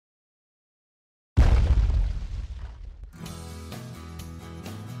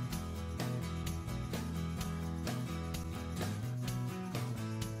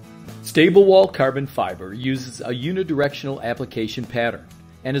StablWall carbon fiber uses a unidirectional application pattern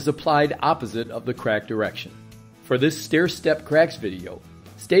and is applied opposite of the crack direction. For this stair-step cracks video,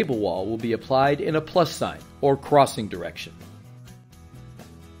 StablWall will be applied in a plus sign or crossing direction.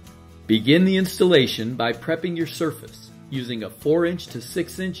 Begin the installation by prepping your surface using a 4-inch to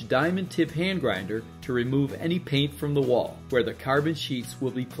 6-inch diamond tip hand grinder to remove any paint from the wall where the carbon sheets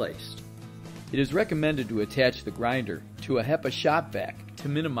will be placed. It is recommended to attach the grinder to a HEPA shop vac to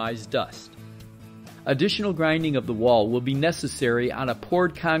minimize dust. Additional grinding of the wall will be necessary on a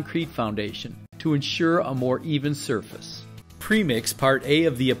poured concrete foundation to ensure a more even surface. Pre-mix part A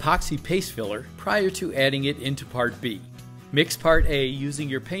of the epoxy paste filler prior to adding it into part B. Mix part A using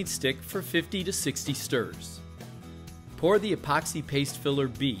your paint stick for 50 to 60 stirs. Pour the epoxy paste filler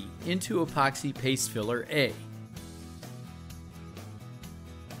B into epoxy paste filler A.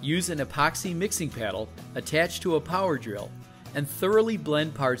 Use an epoxy mixing paddle attached to a power drill and thoroughly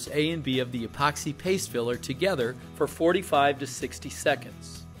blend parts A and B of the epoxy paste filler together for 45 to 60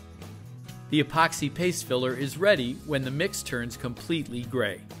 seconds. The epoxy paste filler is ready when the mix turns completely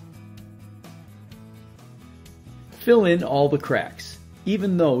gray. Fill in all the cracks,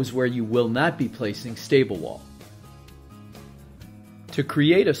 even those where you will not be placing StablWall. To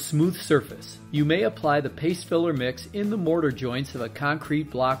create a smooth surface, you may apply the paste filler mix in the mortar joints of a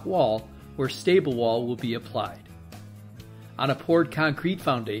concrete block wall where StablWall will be applied. On a poured concrete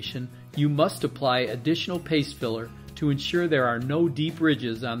foundation, you must apply additional paste filler to ensure there are no deep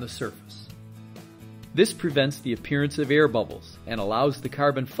ridges on the surface. This prevents the appearance of air bubbles and allows the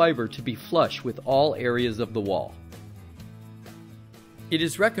carbon fiber to be flush with all areas of the wall. It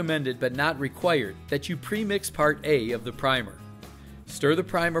is recommended but not required that you pre-mix part A of the primer. Stir the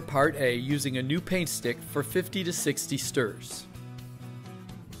primer part A using a new paint stick for 50 to 60 stirs.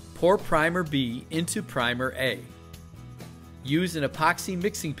 Pour primer B into primer A. Use an epoxy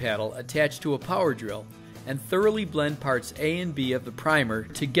mixing paddle attached to a power drill and thoroughly blend parts A and B of the primer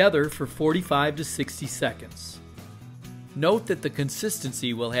together for 45 to 60 seconds. Note that the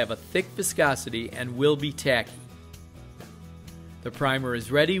consistency will have a thick viscosity and will be tacky. The primer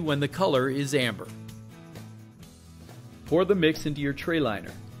is ready when the color is amber. Pour the mix into your tray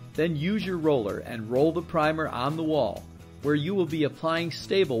liner, then use your roller and roll the primer on the wall where you will be applying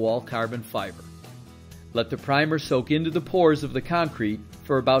StablWall carbon fiber. Let the primer soak into the pores of the concrete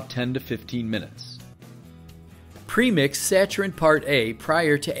for about 10 to 15 minutes. Pre-mix saturant part A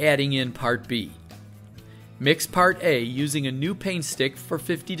prior to adding in part B. Mix part A using a new paint stick for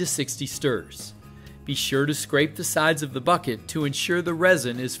 50 to 60 stirs. Be sure to scrape the sides of the bucket to ensure the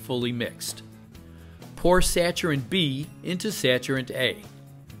resin is fully mixed. Pour saturant B into saturant A.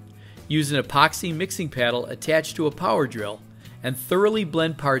 Use an epoxy mixing paddle attached to a power drill and thoroughly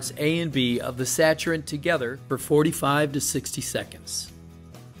blend parts A and B of the saturant together for 45 to 60 seconds.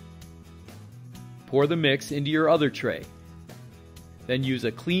 Pour the mix into your other tray. Then use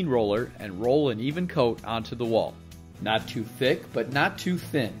a clean roller and roll an even coat onto the wall. Not too thick, but not too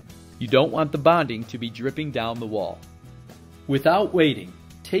thin. You don't want the bonding to be dripping down the wall. Without waiting,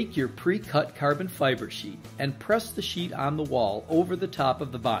 take your pre-cut carbon fiber sheet and press the sheet on the wall over the top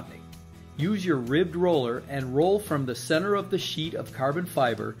of the bonding. Use your ribbed roller and roll from the center of the sheet of carbon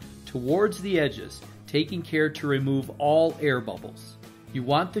fiber towards the edges, taking care to remove all air bubbles. You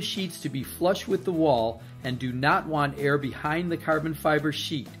want the sheets to be flush with the wall and do not want air behind the carbon fiber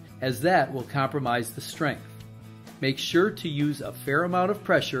sheet, as that will compromise the strength. Make sure to use a fair amount of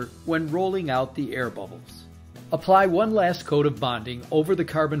pressure when rolling out the air bubbles. Apply one last coat of bonding over the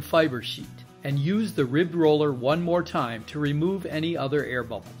carbon fiber sheet and use the ribbed roller one more time to remove any other air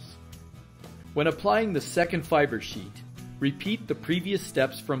bubbles. When applying the second fiber sheet, repeat the previous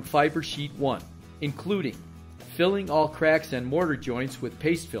steps from fiber sheet 1, including filling all cracks and mortar joints with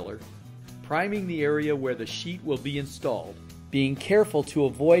paste filler, priming the area where the sheet will be installed, being careful to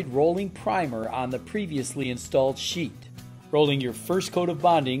avoid rolling primer on the previously installed sheet, rolling your first coat of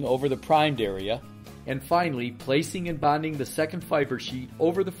bonding over the primed area, and finally placing and bonding the second fiber sheet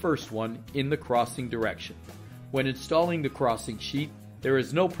over the first one in the crossing direction. When installing the crossing sheet, there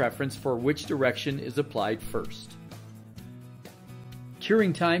is no preference for which direction is applied first.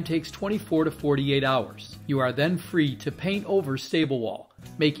 Curing time takes 24 to 48 hours. You are then free to paint over StablWall,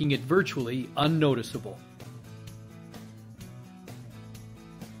 making it virtually unnoticeable.